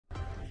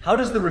How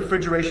does the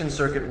refrigeration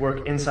circuit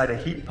work inside a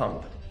heat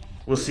pump?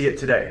 We'll see it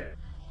today.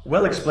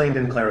 Well explained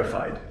and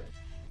clarified.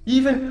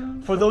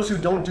 Even for those who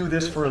don't do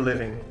this for a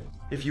living,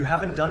 if you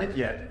haven't done it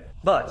yet.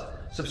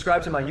 But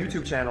subscribe to my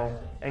YouTube channel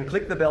and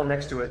click the bell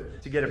next to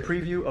it to get a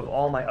preview of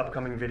all my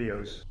upcoming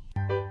videos.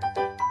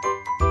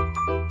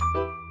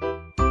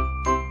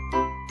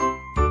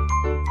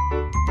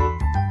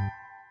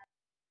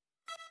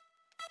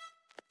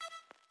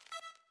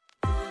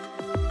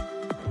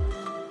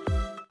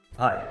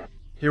 Hi,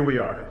 here we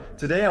are.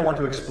 Today I want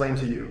to explain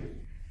to you,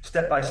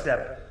 step by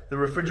step, the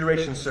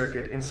refrigeration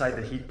circuit inside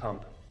the heat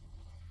pump.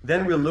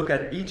 Then we'll look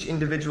at each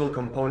individual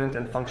component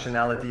and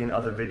functionality in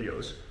other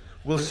videos.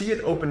 We'll see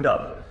it opened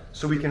up,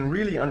 so we can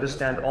really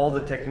understand all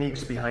the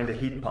techniques behind a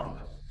heat pump.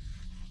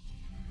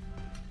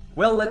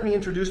 Well, let me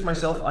introduce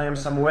myself. I am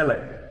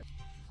Samuele,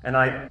 and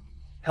I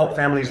help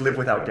families live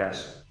without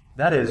gas.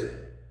 That is,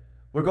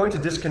 we're going to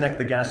disconnect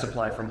the gas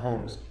supply from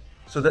homes,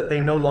 so that they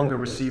no longer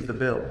receive the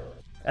bill.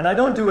 And I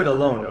don't do it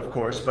alone, of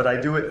course, but I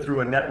do it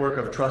through a network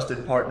of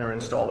trusted partner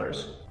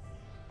installers.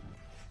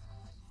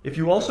 If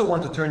you also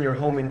want to turn your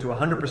home into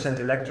 100%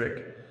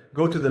 electric,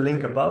 go to the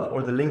link above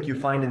or the link you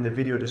find in the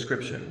video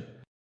description.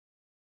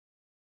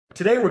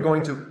 Today we're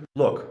going to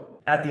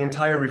look at the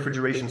entire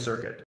refrigeration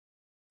circuit.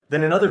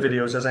 Then in other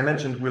videos, as I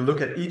mentioned, we'll look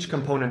at each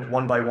component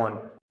one by one.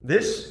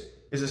 This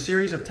is a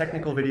series of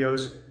technical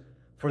videos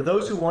for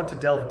those who want to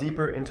delve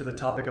deeper into the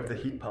topic of the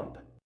heat pump.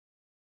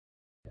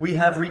 We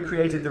have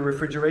recreated the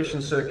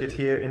refrigeration circuit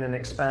here in an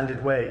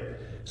expanded way,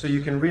 so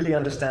you can really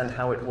understand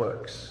how it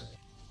works.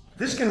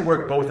 This can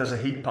work both as a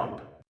heat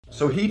pump,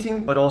 so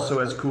heating, but also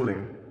as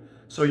cooling.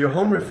 So your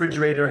home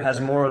refrigerator has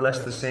more or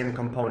less the same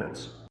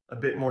components, a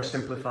bit more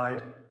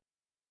simplified.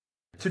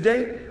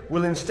 Today,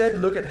 we'll instead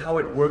look at how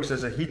it works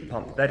as a heat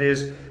pump, that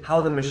is,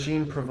 how the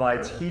machine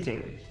provides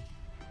heating.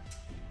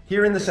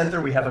 Here in the center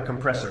we have a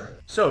compressor.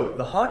 So,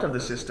 the heart of the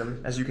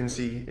system, as you can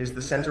see, is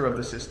the center of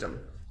the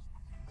system.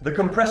 The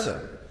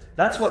compressor,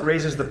 that's what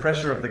raises the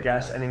pressure of the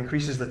gas and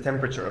increases the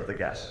temperature of the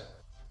gas.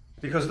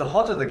 Because the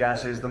hotter the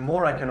gas is, the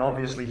more I can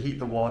obviously heat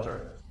the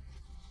water.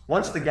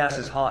 Once the gas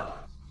is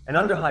hot and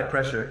under high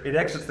pressure, it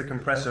exits the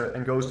compressor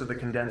and goes to the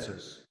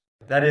condensers.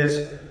 That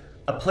is,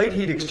 a plate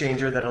heat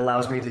exchanger that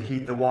allows me to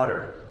heat the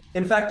water.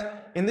 In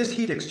fact, in this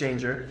heat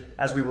exchanger,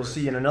 as we will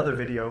see in another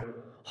video,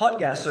 hot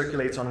gas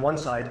circulates on one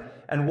side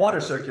and water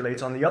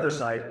circulates on the other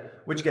side,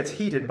 which gets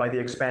heated by the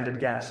expanded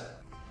gas.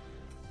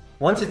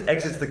 Once it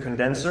exits the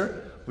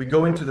condenser, we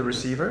go into the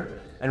receiver,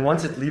 and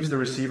once it leaves the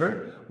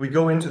receiver, we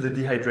go into the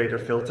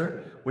dehydrator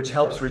filter, which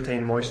helps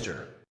retain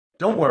moisture.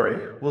 Don't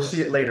worry, we'll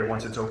see it later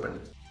once it's open.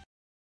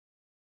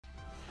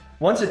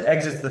 Once it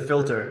exits the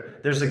filter,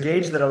 there's a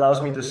gauge that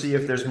allows me to see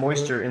if there's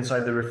moisture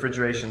inside the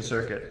refrigeration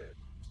circuit.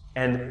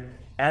 And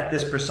at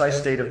this precise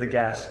state of the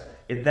gas,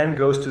 it then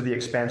goes to the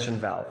expansion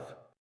valve.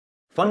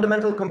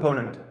 Fundamental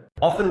component.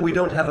 Often we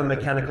don't have a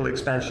mechanical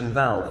expansion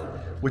valve,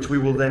 which we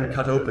will then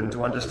cut open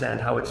to understand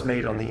how it's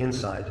made on the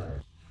inside.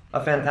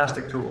 A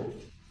fantastic tool.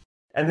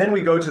 And then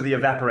we go to the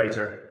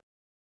evaporator.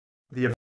 The